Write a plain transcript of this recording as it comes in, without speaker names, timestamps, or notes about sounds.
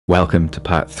Welcome to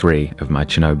part 3 of my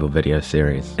Chernobyl video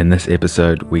series. In this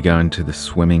episode, we go into the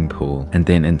swimming pool and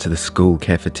then into the school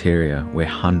cafeteria where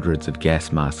hundreds of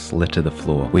gas masks litter the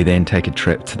floor. We then take a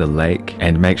trip to the lake,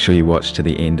 and make sure you watch to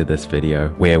the end of this video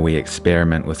where we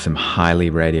experiment with some highly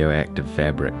radioactive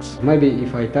fabrics. Maybe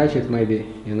if I touch it, maybe,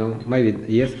 maybe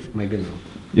yes, maybe no.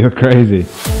 You're crazy.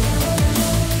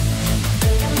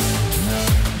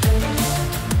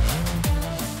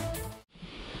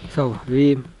 So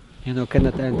we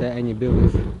cannot enter any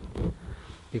buildings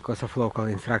because of local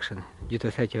instruction due to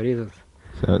safety reasons.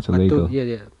 So it's illegal?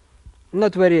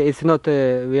 Not very, it's not,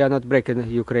 we are not breaking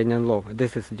Ukrainian law.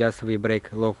 This is just we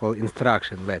break local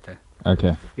instruction letter.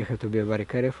 Okay. We have to be very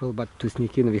careful, but to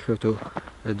sneak in we have to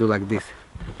do like this.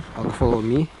 Follow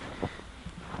me,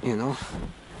 In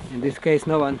this case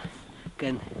no one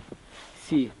can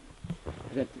see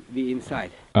that we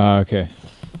inside. Ah, okay.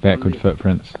 Backward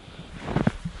footprints.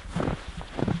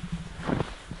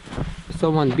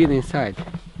 Someone been inside.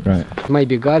 Right.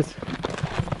 Maybe guards.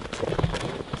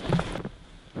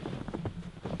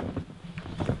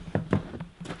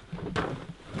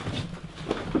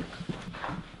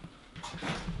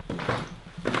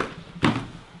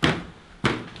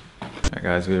 Alright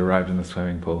guys, we arrived in the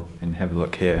swimming pool, and have a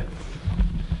look here.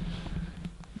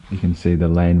 You can see the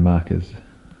lane markers.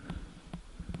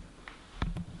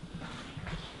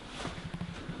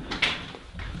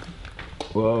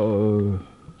 Whoa.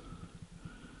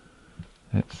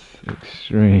 That's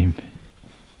extreme.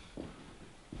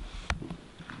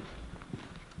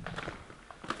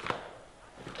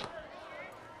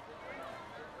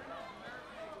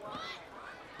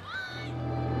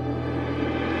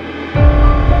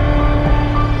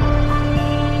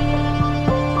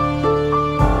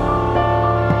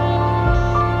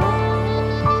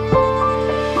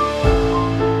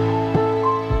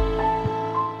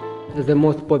 The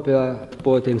most popular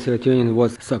sport in Soviet Union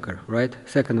was soccer, right?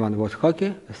 Second one was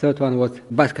hockey. The third one was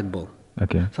basketball.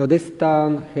 Okay. So this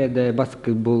town had a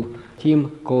basketball team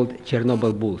called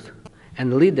Chernobyl Bulls,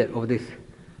 and leader of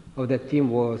that team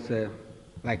was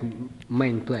like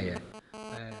main player,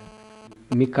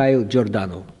 Mikhail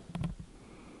Jordanov.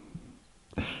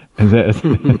 Is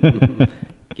that?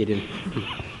 Kidding.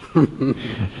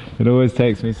 It always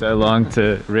takes me so long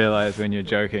to realize when you're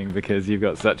joking because you've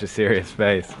got such a serious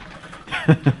face.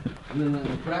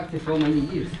 Practice so many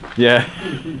years. Yeah.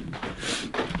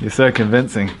 You're so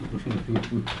convincing.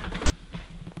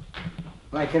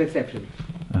 Like a reception.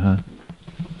 Uh-huh.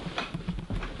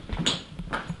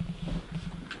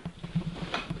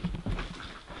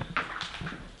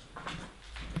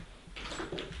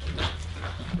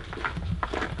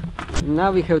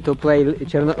 Now we have to play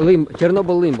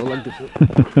Chernobyl limbo like this.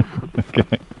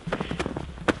 Okay.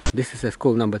 This is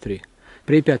school number 3.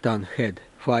 Pripyat town had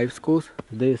 5 schools.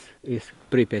 This is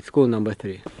Pripyat school number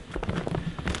 3.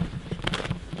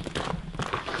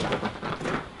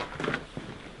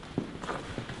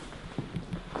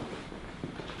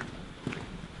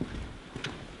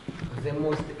 The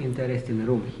most interesting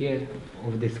room here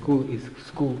of the school is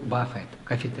school buffet,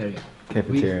 cafeteria.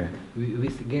 Cafeteria.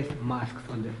 With gas masks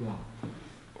on the floor.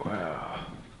 Wow.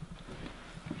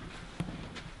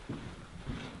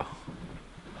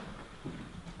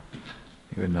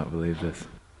 You would not believe this.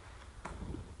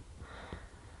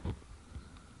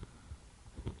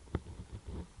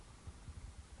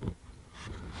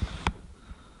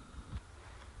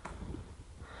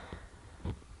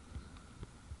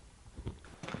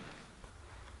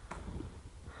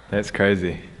 That's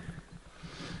crazy.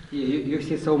 Yeah, you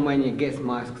see so many gas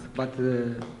masks, but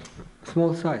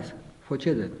small size for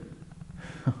children.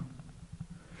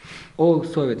 All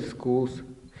Soviet schools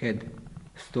had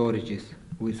storages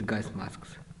with gas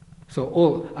masks. So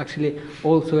all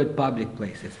Soviet public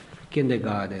places,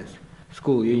 kindergartens,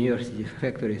 school, universities,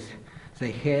 factories,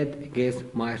 they had gas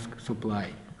mask supply.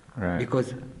 Right.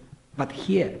 But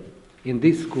here, in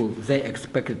this school, they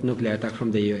expected nuclear attack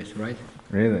from the US, right?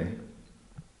 Really?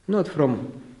 Not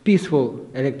from peaceful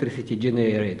electricity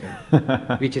generator,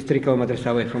 which is 3 kilometers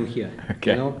away from here.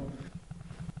 Okay.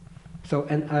 So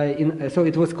so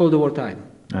it was Cold War time,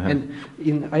 and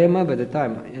I remember the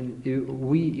time, and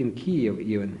we in Kiev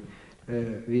even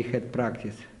we had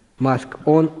practice mask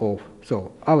on off.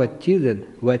 So our children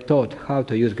were taught how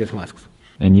to use gas masks.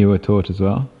 And you were taught as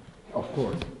well? Of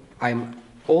course, I'm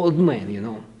old man,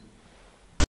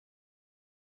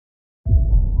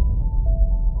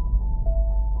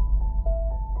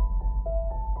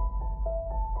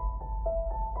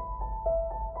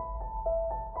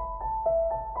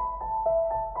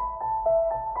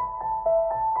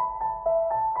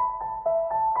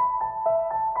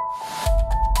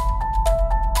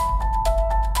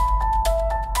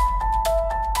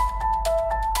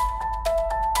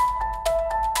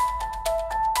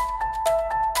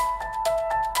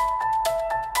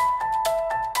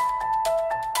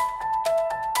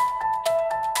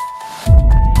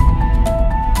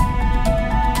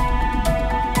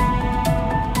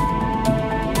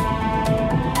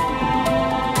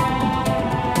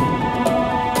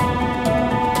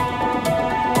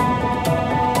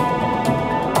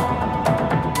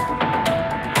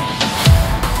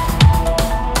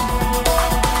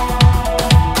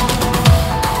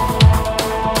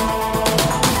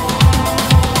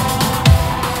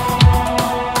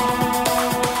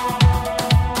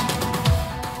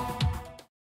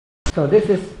 this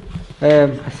is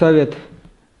a Soviet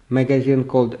magazine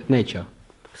called Nature.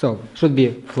 So should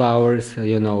be flowers,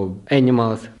 you know,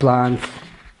 animals, plants.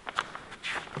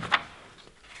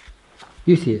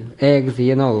 You see, eggs,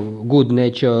 you know, good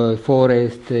nature,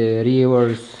 forest,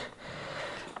 rivers,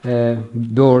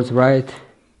 birds, right?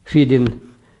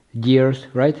 Feeding deers,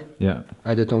 right? Yeah.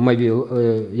 I don't know, maybe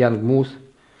young moose.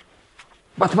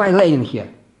 But why Lenin here?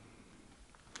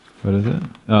 What is it?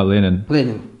 Oh, Lenin.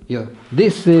 Lenin, yeah.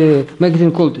 This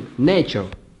magazine called Nature,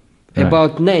 Right.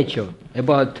 about nature,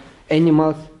 about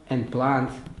animals and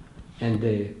plants and,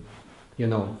 you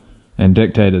know. And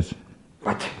dictators.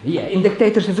 But yeah, in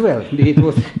dictators as well. It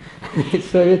was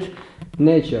Soviet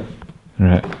nature.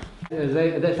 Right.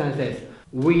 The sign says,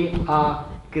 "We are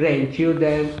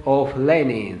grandchildren of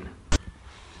Lenin."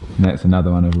 And that's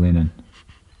another one of Lenin.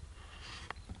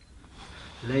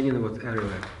 Lenin was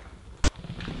everywhere.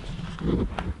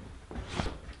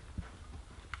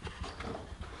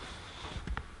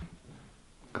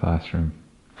 Classroom.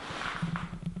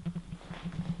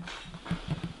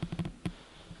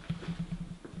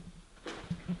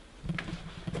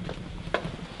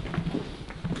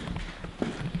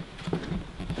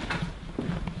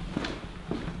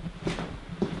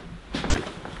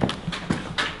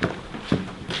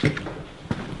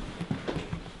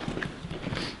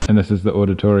 And this is the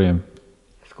auditorium.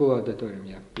 School auditorium,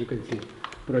 yeah. You can see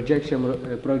projection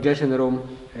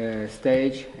room,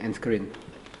 stage and screen.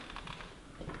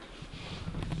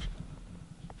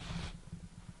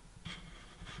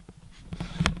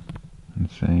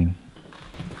 Insane.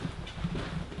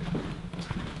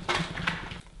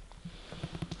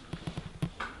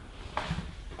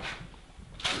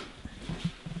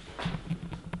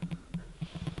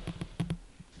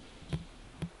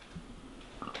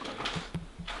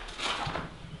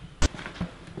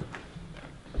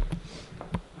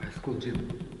 School gym.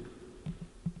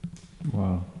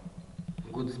 Wow.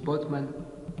 Good sportsman,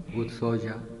 good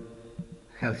soldier,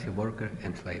 healthy worker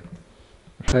and slave.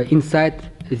 Inside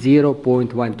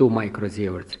 0.12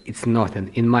 microsieverts. It's nothing.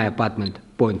 In my apartment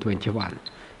 0.21.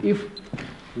 If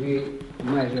we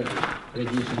measure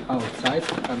radiation outside,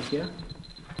 come here.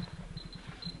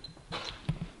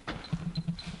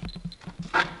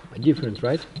 Different,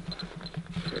 right?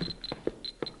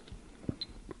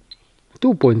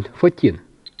 2.14.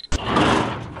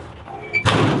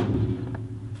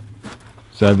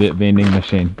 Soviet vending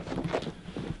machine.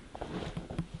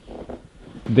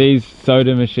 These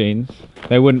soda machines,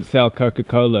 they wouldn't sell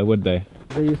Coca-Cola, would they?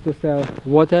 They used to sell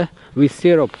water with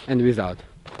syrup and without.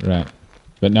 Right.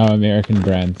 But no American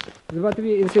brands. But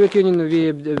we in Soviet Union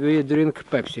we drink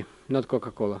Pepsi, not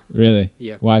Coca-Cola. Really?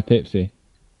 Yeah. Why Pepsi?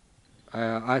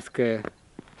 Ask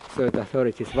Soviet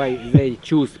authorities why they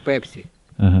choose Pepsi.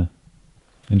 Uh-huh.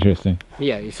 Interesting.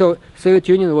 Yeah, so Soviet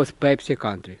Union was Pepsi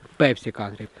country. Pepsi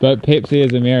country. But Pepsi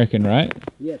is American, right?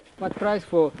 Yes. But price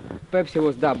for Pepsi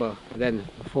was double than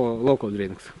for local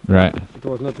drinks. Right. It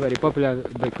was not very popular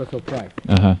because of price.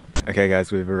 Uh-huh. Okay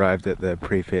guys, we've arrived at the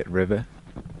Prefet River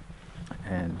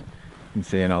and you can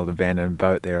see an old abandoned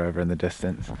boat there over in the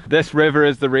distance. This river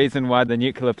is the reason why the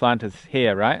nuclear plant is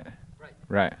here, right? Right.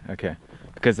 Right, okay.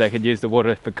 Because they could use the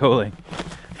water for cooling.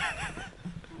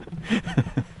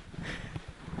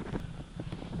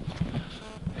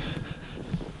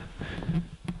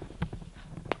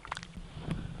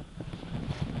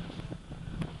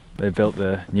 They built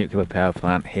the nuclear power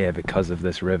plant here because of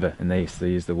this river, and they used to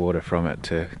use the water from it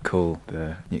to cool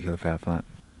the nuclear power plant.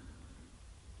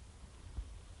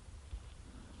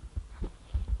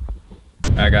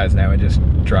 Alright guys, now we're just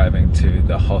driving to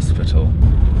the hospital.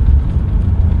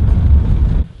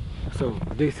 So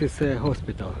this is a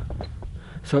hospital.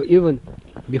 So even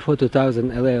before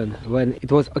 2011, when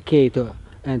it was okay to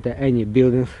enter any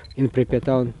buildings in Pripyat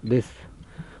town, this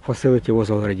facility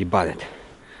was already banned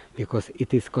because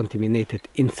it is contaminated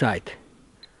inside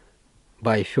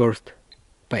by first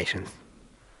patients,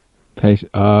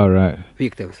 Oh, right.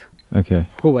 victims. Okay.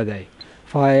 Who were they?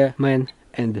 Firemen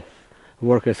and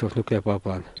workers of nuclear power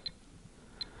plant.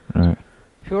 Right.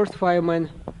 First firemen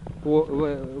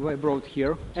were brought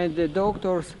here, and the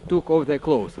doctors took off their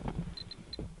clothes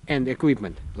and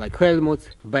equipment, like helmets,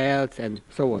 belts, and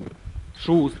so on,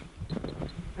 shoes,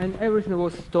 and everything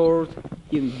was stored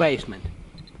in basement.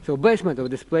 So basement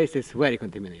of this place is very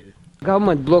contaminated.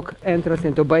 Government blocked entrance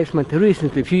into basement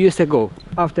recently, a few years ago,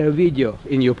 after a video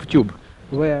in YouTube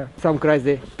where some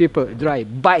crazy people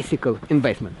drive bicycle in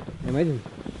basement. Imagine.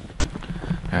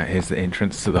 Alright, here's the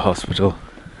entrance to the hospital.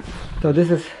 So this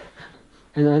is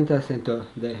an entrance into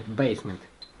the basement.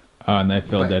 Oh, and they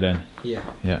filled that in. Yeah.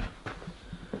 Yeah.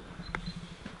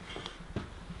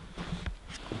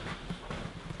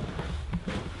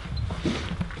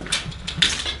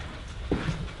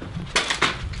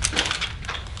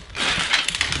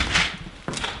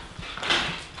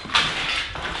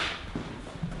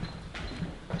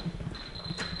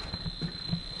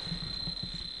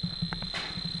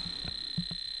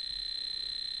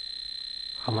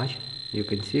 You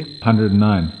can see.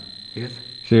 109. Yes.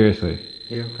 Seriously.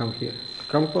 Yeah, come here.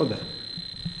 Come closer.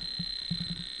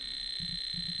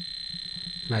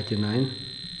 99.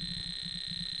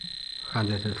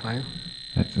 105.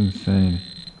 That's insane.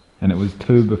 And it was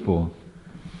 2 before.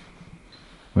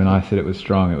 When I said it was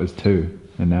strong, it was 2,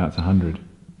 and now it's 100.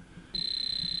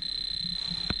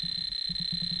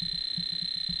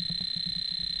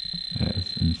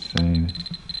 That's insane.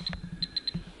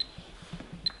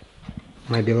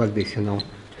 Maybe like this, you know.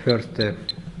 First,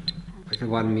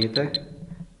 1 meter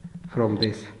from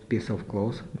this piece of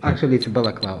cloth. Actually, it's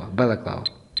balaclava. Balaclava,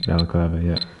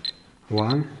 yeah.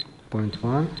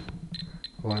 1.1,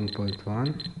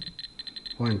 1.1,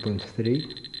 1.3,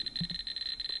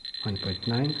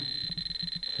 1.9,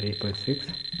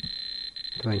 3.6,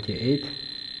 28,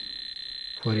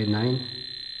 49,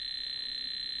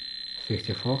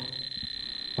 64,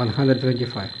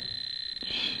 125.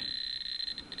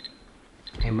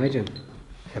 Imagine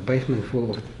a basement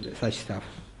full of such stuff.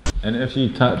 And if you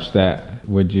touch that,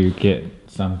 would you get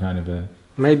some kind of a...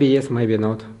 Maybe yes, maybe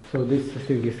not. So this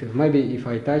thing is, maybe if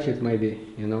I touch it, maybe,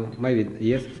 you know, maybe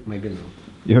yes, maybe no.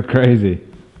 You're crazy.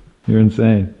 You're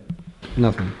insane.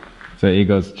 Nothing. So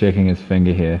Igor's checking his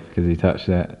finger here because he touched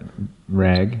that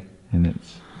rag and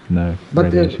it's no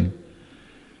radiation.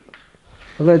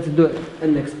 Let's do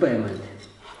an experiment.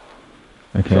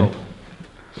 Okay. So,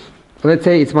 let's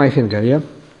say it's my finger, yeah?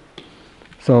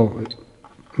 So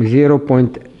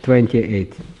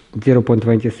 0.28,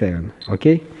 0.27,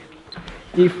 okay?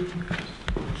 If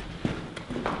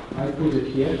I put it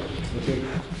here, okay,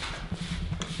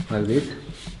 like this,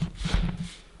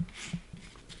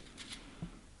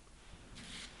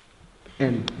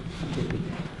 and keep it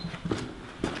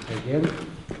again,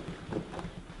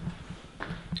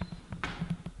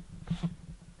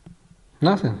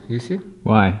 nothing, you see?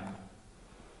 Why?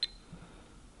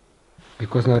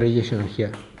 Because no radiation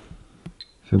here.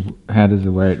 So how does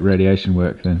the radiation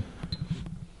work then?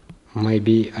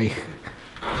 Maybe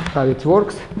how it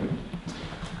works,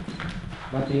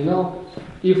 but you know,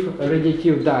 if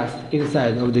radiative dust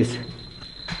inside of this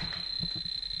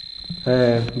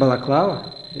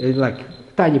balaclava, it's like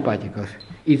tiny particles.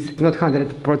 It's not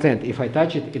 100%. If I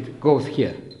touch it, it goes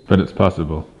here. But it's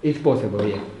possible. It's possible,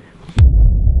 yeah.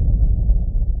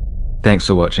 Thanks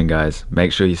for watching, guys.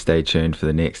 Make sure you stay tuned for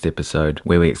the next episode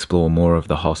where we explore more of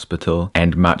the hospital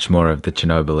and much more of the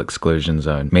Chernobyl exclusion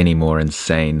zone. Many more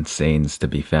insane scenes to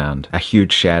be found. A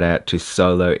huge shout out to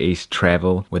Solo East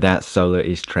Travel. Without Solo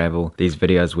East Travel, these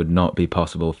videos would not be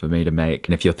possible for me to make.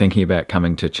 And if you're thinking about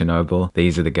coming to Chernobyl,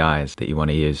 these are the guys that you want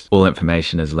to use. All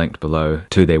information is linked below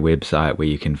to their website where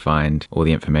you can find all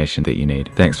the information that you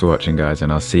need. Thanks for watching, guys,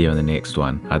 and I'll see you in the next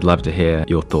one. I'd love to hear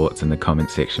your thoughts in the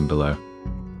comment section below.